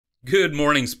Good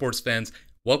morning, sports fans.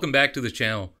 Welcome back to the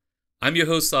channel. I'm your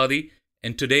host, Sadi,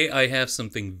 and today I have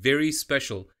something very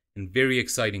special and very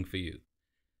exciting for you.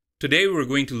 Today we're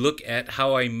going to look at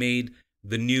how I made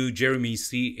the new Jeremy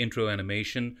C intro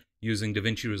animation using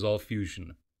Davinci Resolve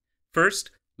Fusion. First,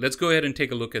 let's go ahead and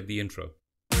take a look at the intro.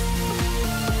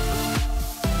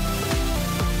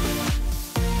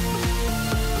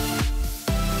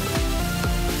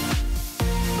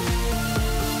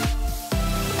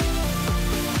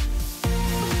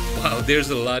 Wow, there's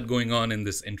a lot going on in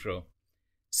this intro.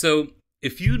 So,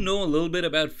 if you know a little bit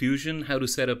about Fusion, how to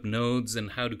set up nodes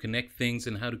and how to connect things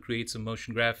and how to create some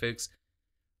motion graphics,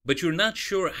 but you're not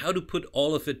sure how to put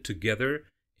all of it together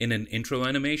in an intro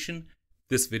animation,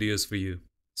 this video is for you.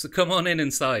 So come on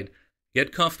inside,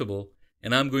 get comfortable,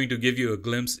 and I'm going to give you a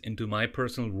glimpse into my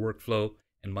personal workflow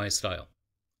and my style.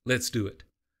 Let's do it.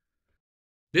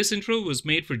 This intro was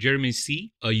made for Jeremy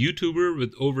C, a YouTuber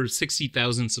with over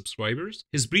 60,000 subscribers.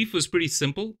 His brief was pretty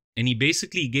simple, and he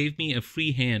basically gave me a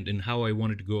free hand in how I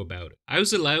wanted to go about it. I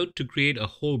was allowed to create a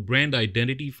whole brand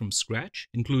identity from scratch,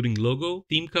 including logo,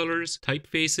 theme colors,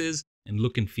 typefaces, and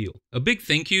look and feel. A big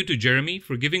thank you to Jeremy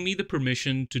for giving me the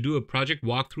permission to do a project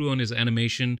walkthrough on his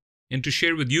animation and to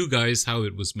share with you guys how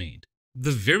it was made.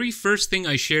 The very first thing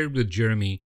I shared with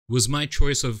Jeremy was my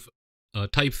choice of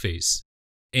typeface.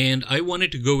 And I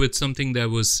wanted to go with something that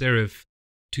was serif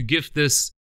to give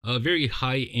this a very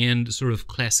high-end sort of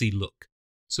classy look.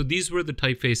 So these were the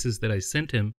typefaces that I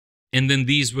sent him, and then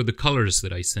these were the colors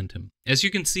that I sent him. As you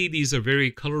can see, these are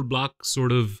very color block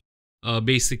sort of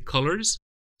basic colors.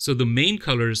 So the main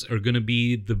colors are going to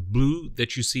be the blue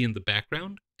that you see in the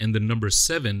background and the number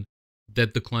 7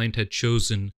 that the client had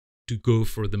chosen to go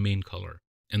for the main color,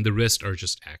 and the rest are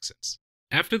just accents.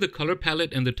 After the color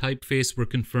palette and the typeface were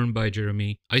confirmed by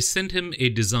Jeremy, I sent him a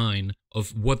design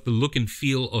of what the look and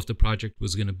feel of the project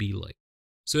was going to be like.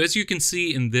 So as you can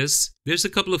see in this, there's a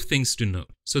couple of things to note.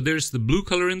 So there's the blue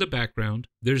color in the background,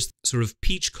 there's sort of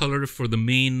peach color for the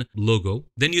main logo,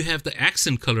 then you have the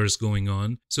accent colors going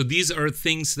on. So these are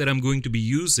things that I'm going to be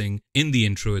using in the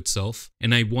intro itself,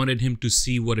 and I wanted him to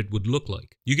see what it would look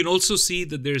like. You can also see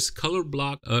that there's color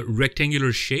block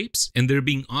rectangular shapes, and they're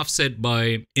being offset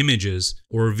by images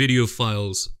or video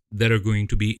files that are going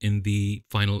to be in the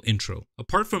final intro.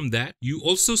 Apart from that, you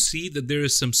also see that there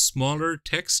is some smaller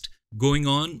text going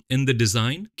on in the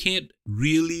design. Can't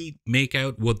really make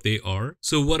out what they are.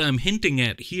 So what I'm hinting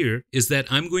at here is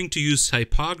that I'm going to use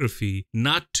typography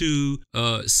not to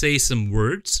say some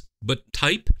words, but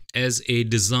type as a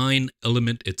design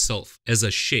element itself, as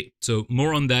a shape. So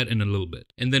more on that in a little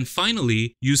bit. And then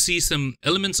finally, you see some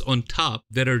elements on top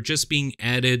that are just being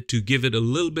added to give it a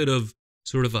little bit of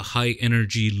sort of a high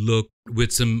energy look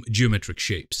with some geometric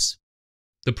shapes.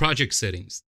 The project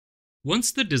settings.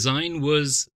 Once the design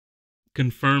was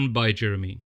confirmed by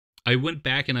Jeremy, I went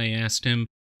back and I asked him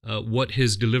what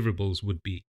his deliverables would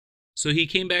be. So he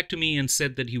came back to me and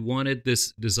said that he wanted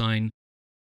this design,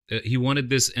 he wanted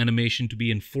this animation to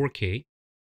be in 4K.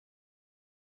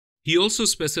 He also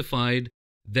specified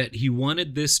that he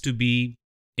wanted this to be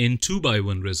in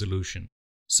 2:1 resolution.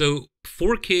 So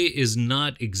 4K is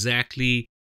not exactly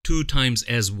 2 times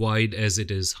as wide as it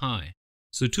is high.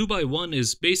 So 2:1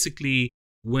 is basically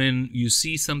when you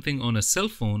see something on a cell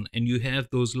phone and you have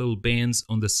those little bands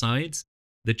on the sides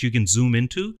that you can zoom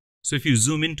into. So if you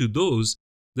zoom into those,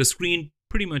 the screen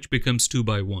pretty much becomes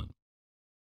 2:1.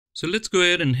 So let's go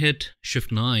ahead and hit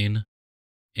Shift 9,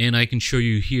 and I can show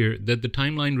you here that the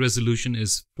timeline resolution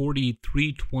is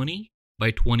 4320 by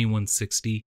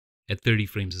 2160 at 30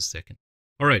 frames a second.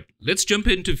 All right, let's jump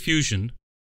into Fusion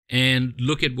and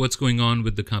look at what's going on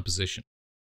with the composition.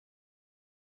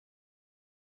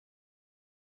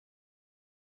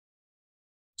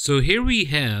 So here we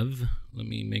have, let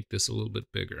me make this a little bit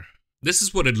bigger. This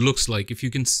is what it looks like.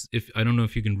 I don't know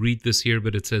if you can read this here,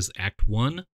 but it says Act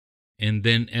 1. And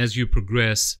then as you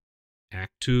progress,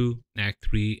 Act 2, Act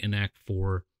 3, and Act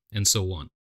 4, and so on.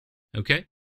 Okay?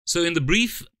 So in the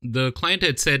brief, the client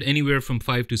had said anywhere from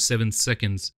 5 to 7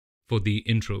 seconds for the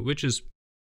intro, which is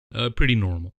pretty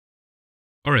normal.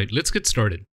 All right, let's get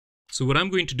started. So what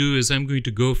I'm going to do is I'm going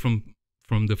to go from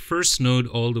the first node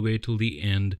all the way till the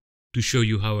end to show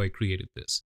you how I created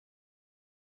this.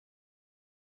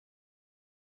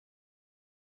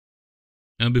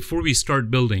 Now before we start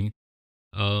building,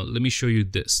 let me show you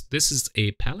this. This is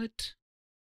a palette.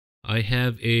 I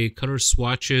have a color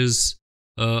swatches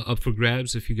up for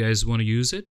grabs if you guys want to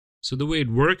use it. So the way it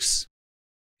works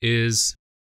is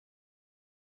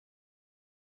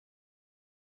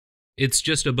it's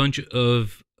just a bunch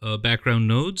of background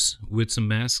nodes with some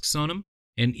masks on them,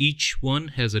 and each one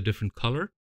has a different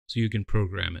color. So you can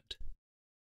program it.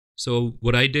 So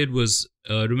what I did was,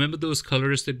 remember those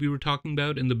colors that we were talking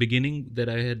about in the beginning that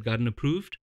I had gotten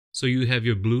approved? So you have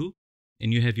your blue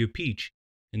and you have your peach,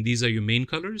 and these are your main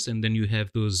colors, and then you have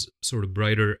those sort of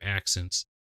brighter accents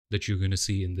that you're going to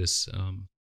see in this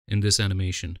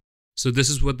animation. So this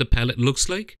is what the palette looks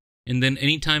like. And then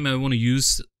anytime I want to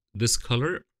use this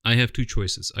color, I have two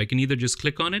choices. I can either just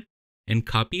click on it and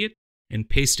copy it and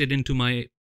paste it into my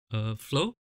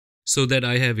flow so that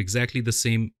I have exactly the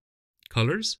same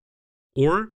colors,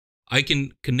 or I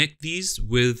can connect these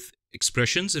with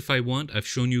expressions if I want. I've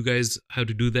shown you guys how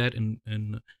to do that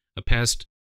in a past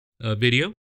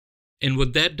video. And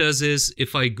what that does is,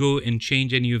 if I go and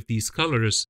change any of these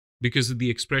colors, because of the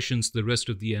expressions, the rest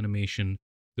of the animation,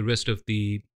 the rest of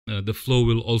the flow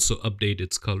will also update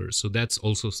its colors. So that's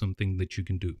also something that you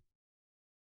can do.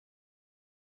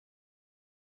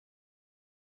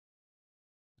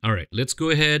 All right, let's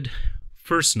go ahead.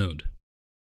 First node.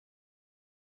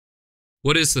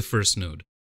 What is the first node?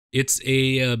 It's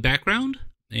a background,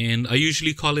 and I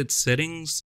usually call it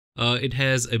settings. It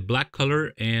has a black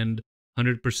color and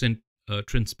 100%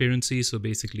 transparency, so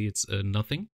basically it's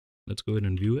nothing. Let's go ahead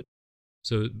and view it.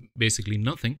 So basically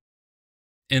nothing.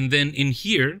 And then in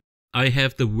here, I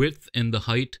have the width and the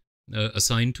height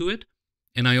assigned to it,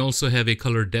 and I also have a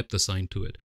color depth assigned to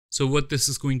it. So what this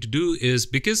is going to do is,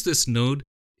 because this node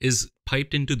is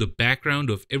piped into the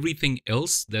background of everything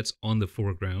else that's on the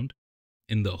foreground,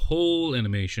 in the whole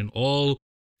animation, all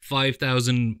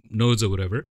 5,000 nodes or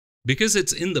whatever, because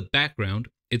it's in the background,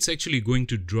 it's actually going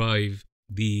to drive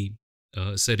the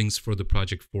settings for the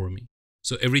project for me.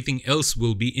 So everything else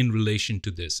will be in relation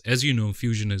to this. As you know,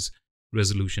 Fusion is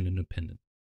resolution independent.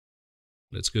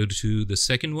 Let's go to the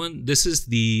second one. This is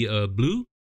the blue,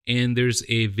 and there's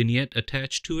a vignette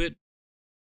attached to it.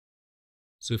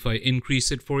 So if I increase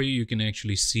it for you, you can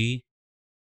actually see.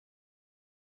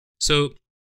 So,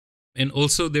 and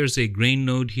also there's a grain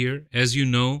node here. As you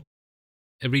know,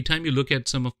 every time you look at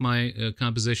some of my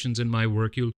compositions in my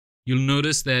work, you'll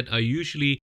notice that I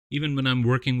usually, even when I'm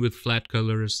working with flat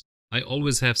colors, I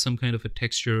always have some kind of a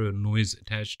texture or noise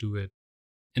attached to it.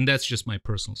 And that's just my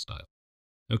personal style.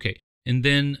 Okay, and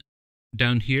then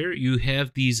down here you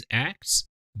have these acts.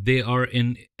 They are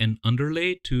in an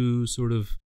underlay to sort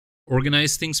of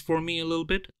organize things for me a little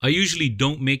bit. I usually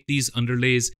don't make these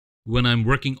underlays when I'm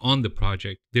working on the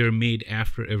project. They're made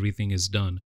after everything is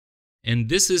done. And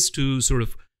this is to sort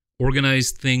of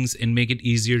organize things and make it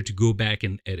easier to go back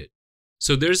and edit.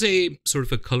 So there's a sort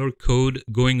of a color code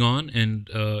going on, and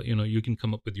you can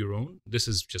come up with your own. This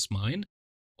is just mine.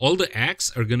 All the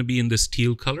acts are going to be in this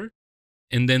teal color,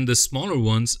 and then the smaller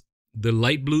ones, the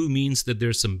light blue means that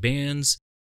there's some bands,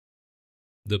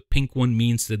 the pink one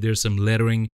means that there's some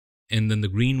lettering, and then the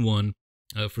green one,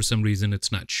 for some reason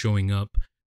it's not showing up.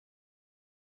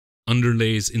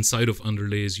 Underlays, inside of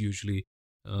underlays usually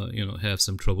have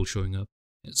some trouble showing up.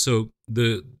 So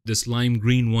this lime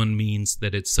green one means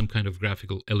that it's some kind of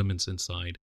graphical elements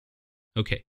inside.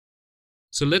 Okay,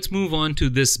 so let's move on to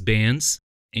this bands,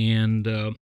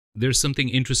 and there's something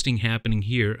interesting happening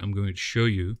here. I'm going to show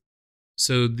you.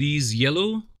 So these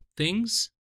yellow things,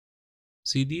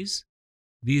 see these?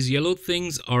 These yellow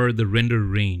things are the render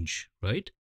range, right?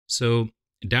 So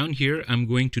down here, I'm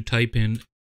going to type in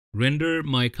render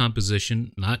my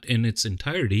composition, not in its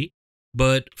entirety,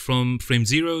 but from frame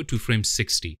 0 to frame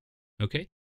 60, okay?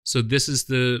 So this is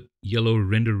the yellow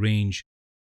render range,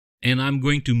 and I'm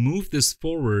going to move this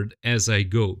forward as I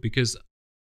go, because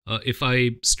if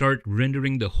I start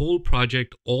rendering the whole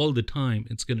project all the time,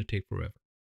 it's going to take forever.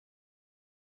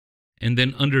 And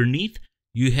then underneath,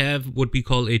 you have what we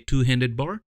call a two-handed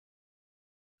bar,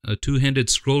 a two-handed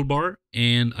scroll bar,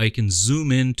 and I can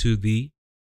zoom into the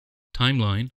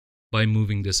timeline by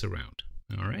moving this around,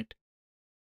 all right?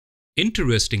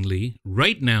 Interestingly,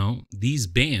 right now, these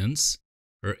bands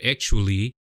are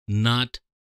actually not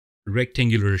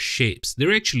rectangular shapes.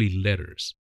 They're actually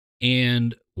letters.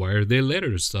 And why are they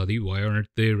letters, Sadi? Why aren't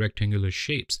they rectangular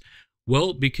shapes?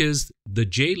 Well, because the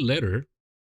J letter,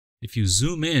 if you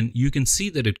zoom in, you can see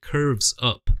that it curves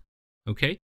up,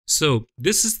 okay? So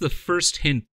this is the first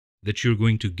hint that you're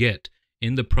going to get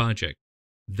in the project,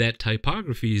 that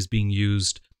typography is being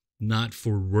used not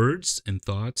for words and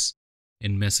thoughts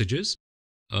and messages,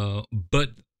 but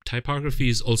typography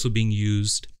is also being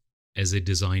used as a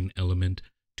design element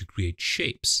to create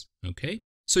shapes, okay?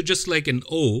 So just like an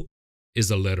O is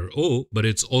a letter O, but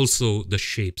it's also the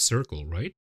shape circle,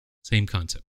 right? Same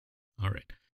concept. All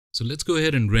right, so let's go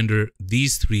ahead and render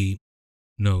these three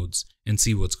nodes and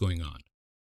see what's going on.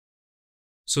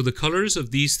 So the colors of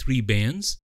these three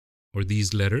bands, or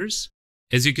these letters,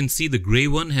 as you can see, the gray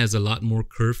one has a lot more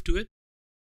curve to it.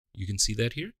 You can see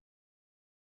that here.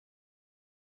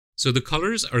 So the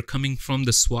colors are coming from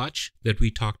the swatch that we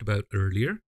talked about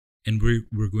earlier, and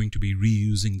we're going to be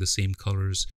reusing the same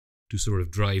colors to sort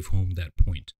of drive home that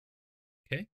point.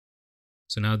 Okay.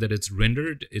 So now that it's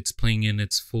rendered, it's playing in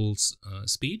its full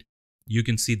speed. You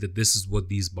can see that this is what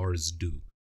these bars do.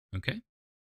 Okay.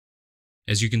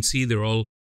 As you can see, they're all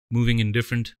moving in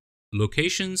different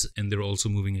locations, and they're also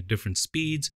moving at different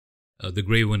speeds. The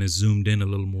gray one is zoomed in a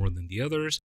little more than the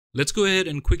others. Let's go ahead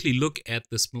and quickly look at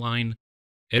the spline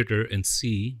editor and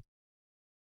see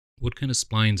what kind of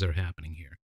splines are happening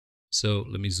here. So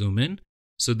let me zoom in.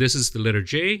 So this is the letter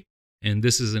J, and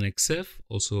this is an XF,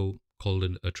 also called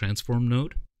a transform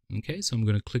node. Okay, so I'm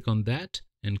going to click on that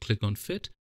and click on fit,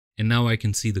 and now I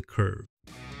can see the curve.